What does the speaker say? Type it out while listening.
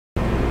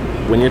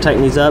when you're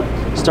tightening these up,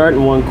 start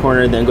in one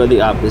corner, then go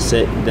the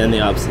opposite, then the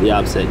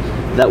opposite.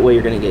 That way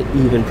you're gonna get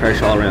even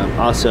pressure all around.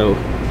 Also,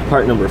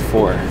 part number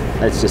 4,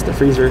 that's just the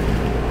freezer.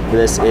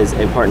 This is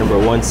a part number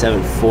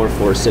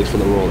 17446 for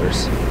the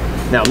rollers.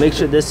 Now make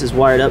sure this is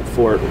wired up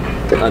for,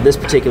 this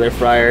particular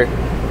fryer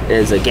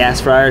is a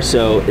gas fryer,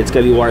 so it's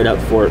gonna be wired up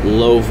for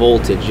low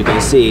voltage. You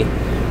can see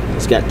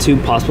it's got 2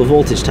 possible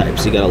voltage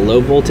types. You got a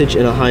low voltage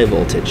and a high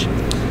voltage.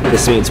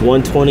 This means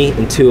 120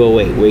 and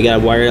 208. We got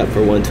to wire it up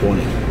for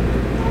 120.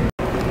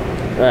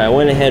 All right, I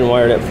went ahead and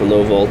wired it up for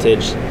low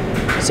voltage.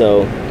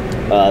 So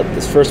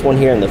this first one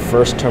here in the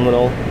first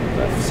terminal,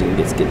 so you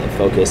can get that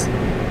focused.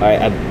 All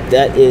right,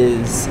 that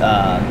is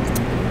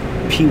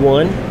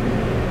P1.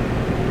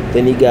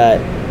 Then you got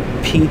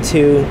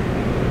P2.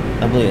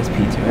 I believe it's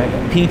P2, right?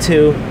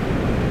 P2,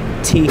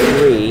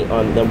 T3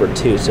 on number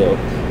 2. So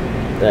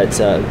that's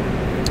oh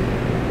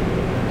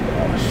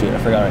shoot, I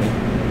forgot already.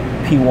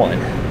 P1.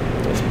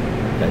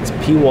 That's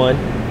P1,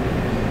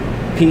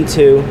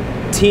 P2,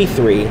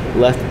 T3,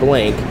 left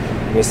blank.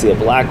 You can see a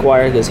black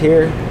wire goes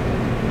here,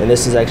 and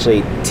this is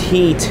actually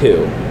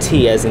T2,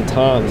 T as in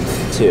Tom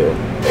 2.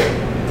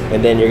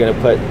 And then you're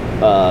gonna put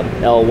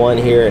L1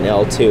 here and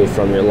L2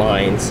 from your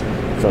lines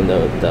from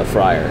the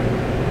fryer.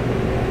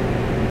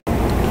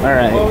 All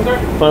right,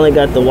 finally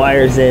got the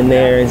wires in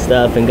there and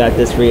stuff and got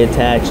this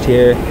reattached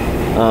here.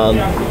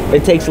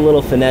 It takes a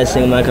little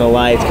finessing, I'm not gonna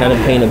lie, it's kind of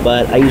a pain in the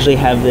butt. I usually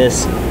have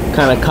this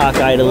kind of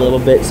cockeyed a little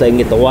bit so I can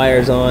get the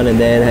wires on, and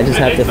then I just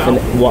have to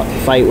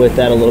fight with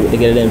that a little bit to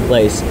get it in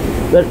place.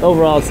 But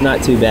overall, it's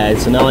not too bad.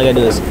 So now all I gotta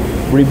do is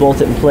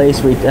re-bolt it in place,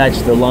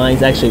 reattach the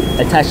lines, actually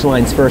attach the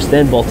lines first,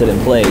 then bolt it in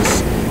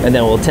place, and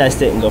then we'll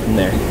test it and go from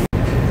there.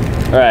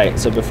 All right,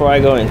 so before I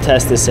go and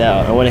test this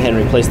out, I went ahead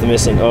and replaced the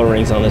missing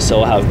O-rings on this so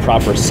we'll have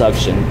proper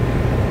suction.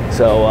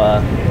 So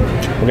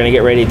we're gonna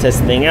get ready to test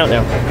the thing out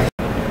now.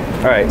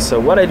 All right, so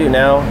what I do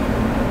now,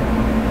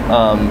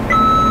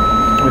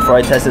 before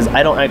I test this,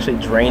 I don't actually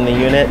drain the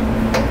unit.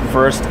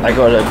 First, I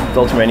go to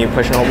filter menu,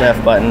 push and hold the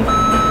F button,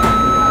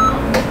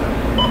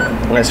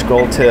 and I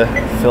scroll to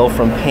fill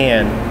from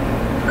pan,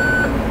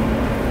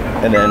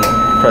 and then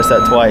press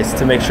that twice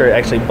to make sure it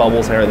actually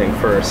bubbles and everything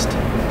first.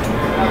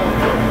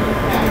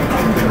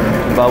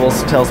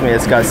 Bubbles tells me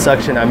it's got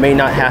suction. I may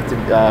not have to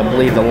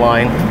bleed the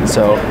line,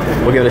 so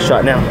we'll give it a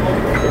shot now.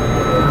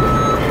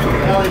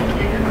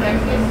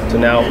 So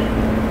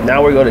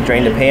now we go to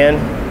drain the pan,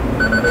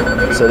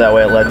 so that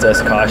way it lets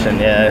us caution.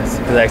 Yeah,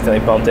 because I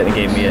accidentally bumped it and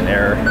gave me an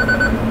error.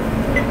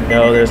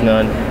 No, there's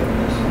none.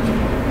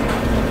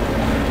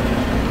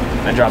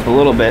 I dropped a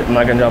little bit. I'm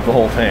not gonna drop the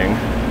whole thing.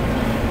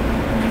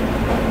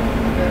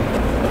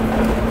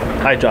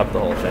 I dropped the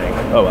whole thing.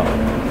 Oh well.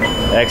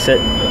 Exit.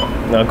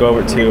 Now go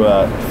over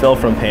to fill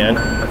from pan.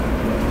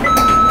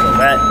 Fill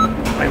that.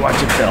 I watch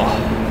it fill.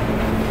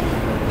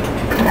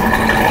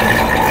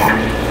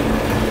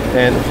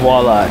 And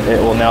voila,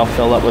 it will now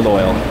fill up with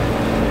oil.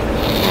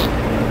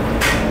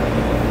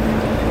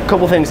 A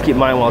couple things to keep in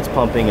mind while it's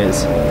pumping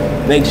is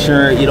make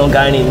sure you don't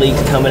got any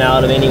leaks coming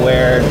out of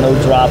anywhere, no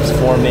drops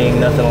forming,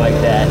 nothing like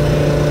that.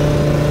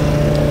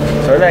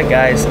 So that,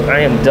 guys, I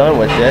am done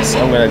with this.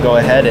 I'm gonna go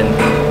ahead and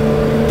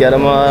get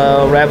them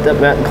wrapped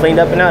up and cleaned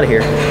up and out of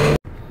here.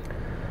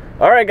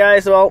 All right,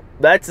 guys, well,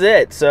 that's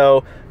it.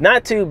 So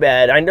not too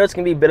bad. I know it's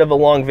gonna be a bit of a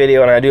long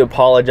video and I do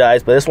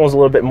apologize, but this one's a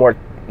little bit more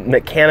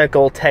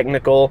mechanical,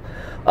 technical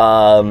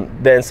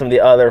than some of the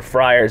other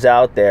fryers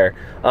out there.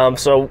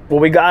 So what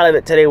we got out of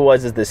it today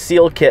is the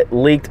seal kit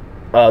leaked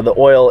the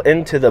oil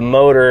into the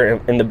motor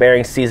and the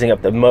bearing seizing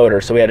up the motor.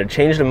 So we had to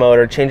change the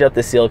motor, change up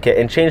the seal kit,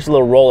 and change the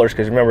little rollers,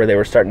 because remember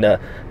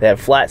they have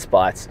flat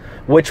spots,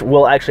 which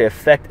will actually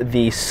affect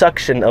the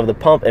suction of the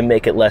pump and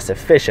make it less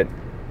efficient.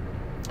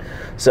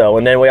 So,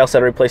 and then we also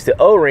had to replace the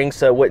O-ring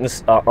so it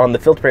wouldn't, on the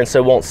filter pan, so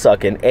it won't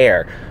suck in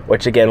air,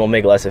 which again will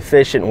make it less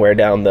efficient, wear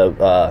down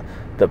the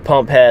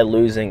pump head,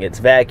 losing its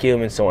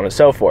vacuum, and so on and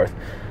so forth.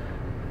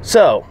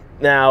 So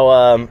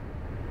now,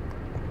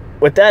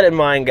 with that in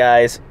mind,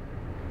 guys,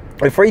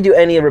 before you do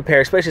any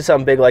repair, especially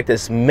something big like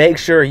this, make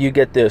sure you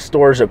get the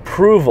store's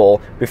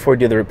approval before you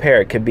do the repair.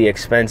 It could be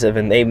expensive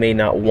and they may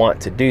not want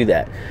to do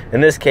that.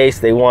 In this case,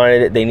 they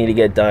wanted it, they need to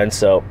get done,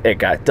 so it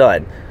got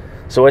done.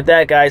 So with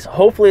that, guys,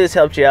 hopefully this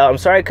helped you out. I'm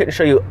sorry I couldn't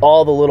show you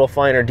all the little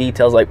finer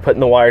details like putting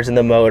the wires in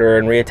the motor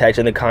and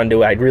reattaching the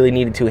conduit. I really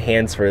needed 2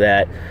 hands for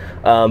that.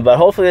 But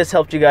hopefully this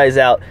helped you guys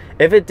out.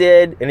 If it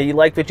did, and if you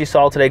liked what you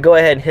saw today, go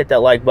ahead and hit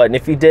that like button.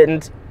 If you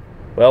didn't,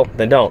 well,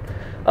 then don't.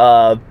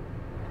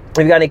 If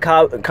you got any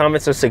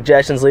comments or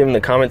suggestions, leave them in the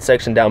comment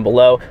section down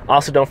below.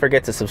 Also, don't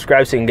forget to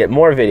subscribe so you can get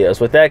more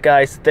videos. With that,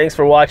 guys, thanks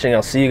for watching.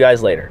 I'll see you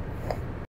guys later.